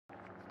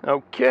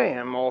Okay,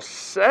 I'm all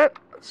set.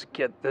 Let's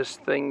get this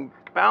thing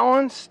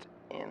balanced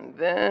and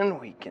then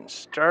we can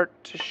start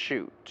to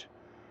shoot.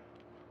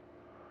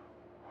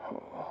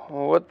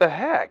 What the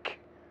heck?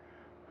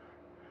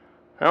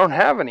 I don't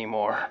have any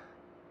more.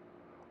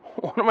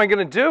 What am I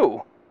gonna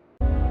do?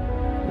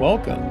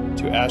 Welcome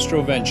to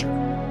Astro Venture,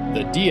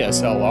 the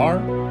DSLR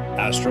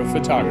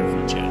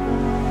astrophotography channel.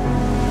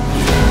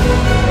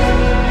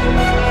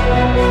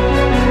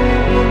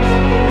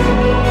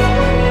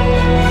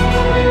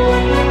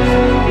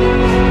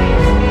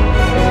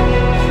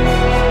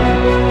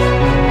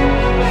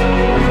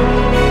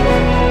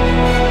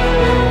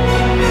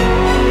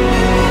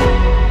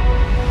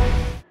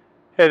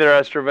 Hey there,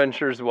 Astro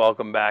Ventures,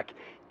 welcome back.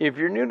 If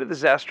you're new to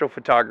this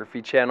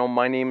astrophotography channel,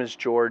 my name is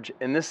George,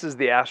 and this is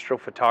the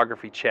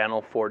astrophotography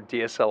channel for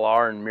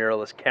DSLR and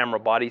mirrorless camera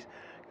bodies,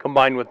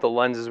 combined with the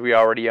lenses we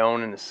already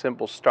own and a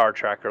simple star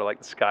tracker like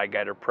the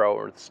SkyGuider Pro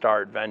or the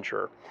Star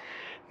Adventurer.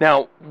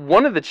 Now,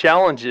 one of the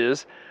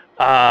challenges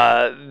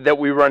that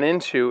we run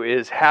into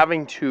is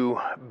having to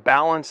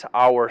balance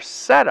our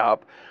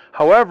setup.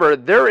 However,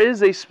 there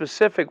is a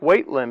specific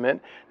weight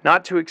limit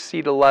not to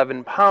exceed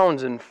 11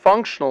 pounds, and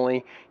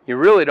functionally you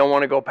really don't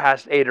want to go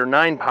past 8 or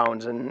 9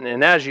 pounds.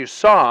 And as you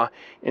saw,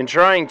 in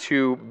trying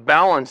to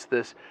balance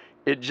this,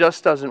 it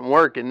just doesn't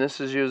work. And this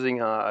is using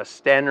a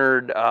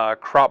standard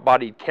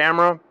crop-bodied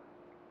camera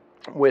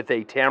with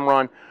a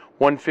Tamron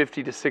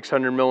 150 to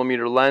 600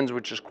 millimeter lens,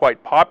 which is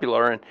quite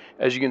popular. And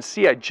as you can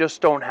see, I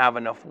just don't have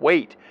enough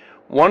weight.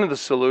 One of the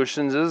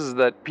solutions is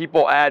that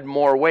people add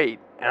more weight,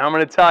 and I'm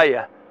going to tell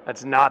you,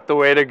 that's not the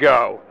way to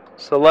go.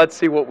 So let's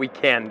see what we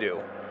can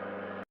do.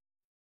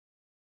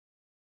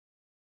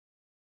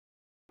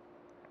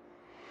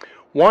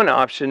 One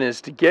option is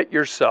to get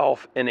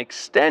yourself an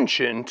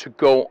extension to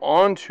go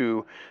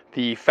onto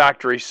the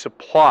factory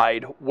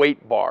supplied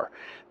weight bar.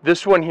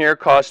 This one here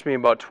cost me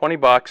about 20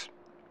 bucks.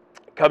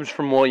 It comes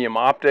from William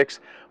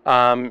Optics.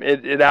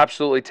 It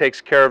absolutely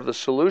takes care of the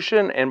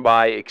solution, and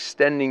by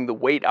extending the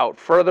weight out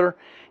further,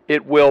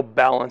 it will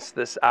balance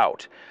this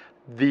out.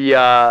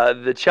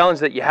 The challenge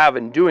that you have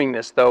in doing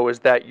this, though, is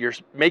that you're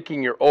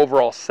making your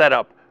overall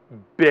setup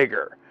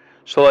bigger.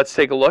 So let's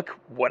take a look.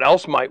 What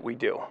else might we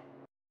do?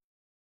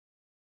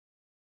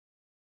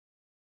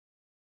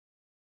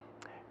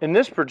 In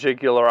this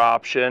particular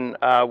option,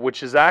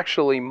 which is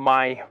actually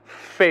my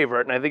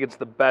favorite, and I think it's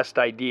the best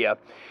idea,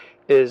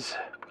 is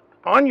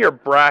on your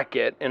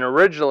bracket. And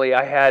originally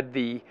I had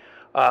the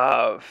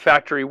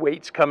factory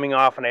weights coming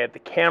off and I had the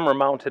camera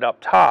mounted up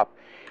top.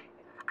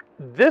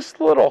 This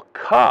little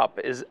cup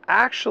is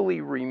actually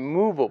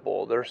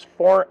removable. There's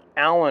 4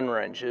 Allen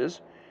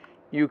wrenches.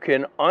 You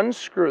can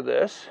unscrew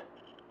this,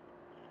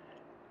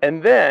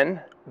 and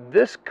then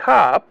this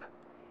cup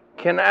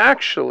can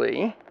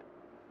actually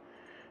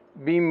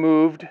be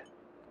moved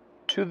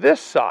to this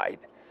side.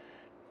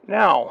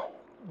 Now,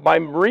 by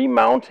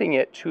remounting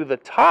it to the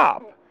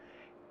top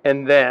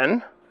and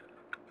then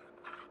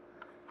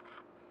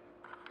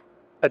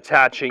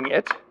attaching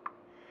it,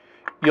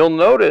 you'll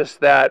notice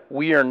that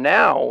we are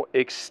now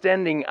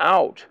extending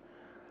out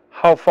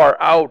how far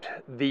out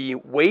the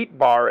weight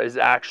bar is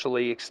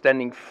actually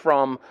extending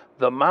from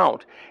the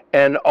mount.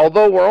 And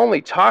although we're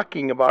only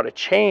talking about a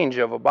change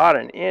of about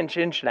an inch,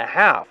 inch and a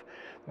half,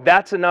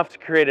 that's enough to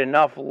create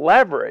enough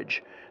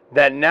leverage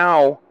that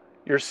now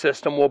your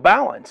system will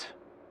balance.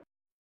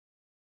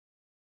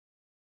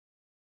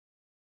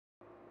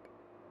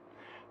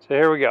 So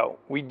here we go.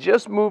 We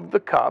just moved the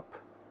cup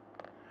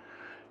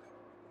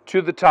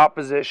to the top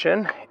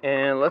position,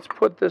 and let's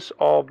put this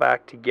all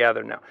back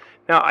together now.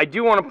 Now, I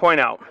do want to point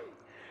out,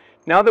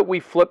 now that we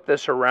flip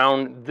this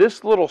around,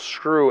 this little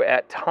screw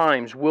at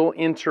times will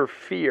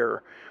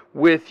interfere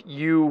with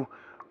you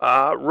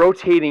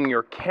rotating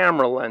your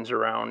camera lens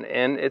around,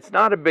 and it's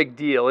not a big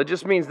deal. It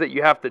just means that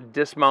you have to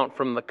dismount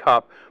from the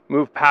cup,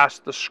 move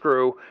past the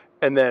screw,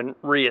 and then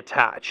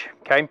reattach,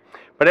 okay?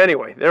 But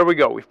anyway, there we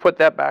go. We've put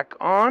that back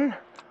on.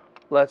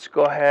 Let's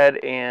go ahead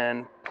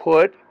and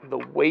put the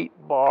weight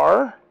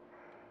bar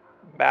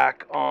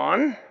back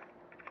on.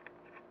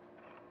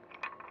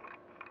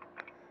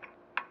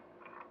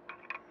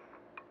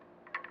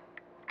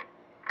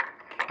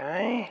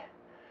 Okay,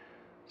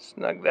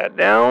 snug that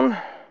down.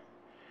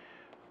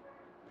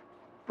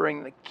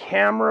 Bring the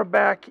camera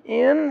back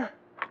in.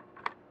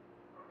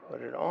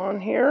 Put it on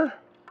here.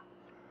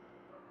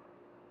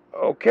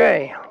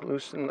 Okay,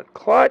 loosen the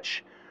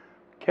clutch.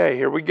 Okay,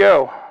 here we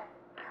go.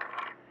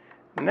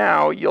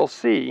 Now you'll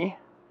see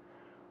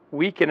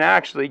we can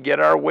actually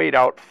get our weight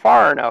out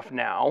far enough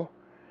now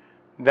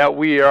that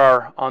we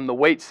are on the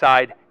weight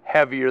side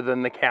heavier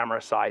than the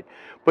camera side.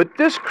 But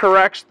this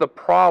corrects the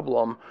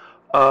problem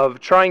of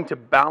trying to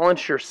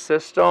balance your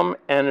system,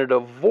 and it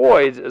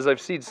avoids, as I've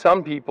seen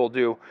some people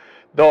do,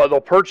 they'll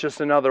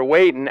purchase another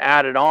weight and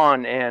add it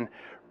on. And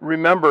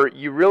remember,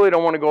 you really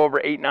don't want to go over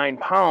 8, 9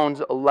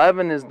 pounds.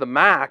 11 is the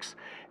max,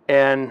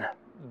 and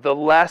the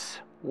less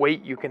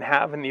weight you can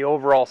have in the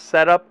overall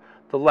setup,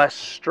 the less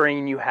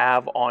strain you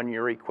have on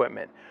your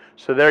equipment.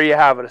 So there you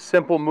have it, a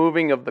simple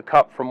moving of the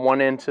cup from one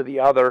end to the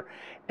other,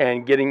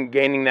 and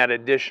gaining that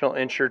additional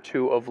inch or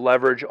two of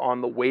leverage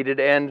on the weighted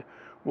end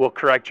will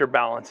correct your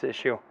balance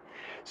issue.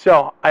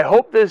 So I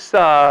hope this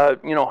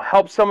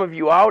helps some of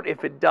you out.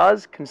 If it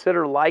does,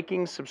 consider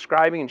liking,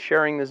 subscribing, and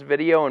sharing this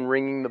video and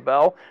ringing the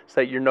bell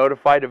so that you're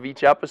notified of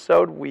each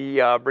episode. We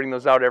bring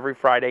those out every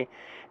Friday.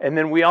 And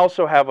then we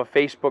also have a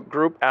Facebook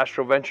group,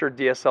 Astro Venture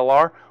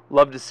DSLR.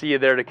 Love to see you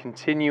there to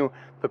continue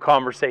the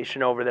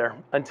conversation over there.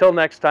 Until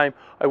next time,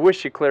 I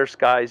wish you clear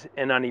skies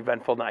and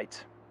uneventful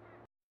nights.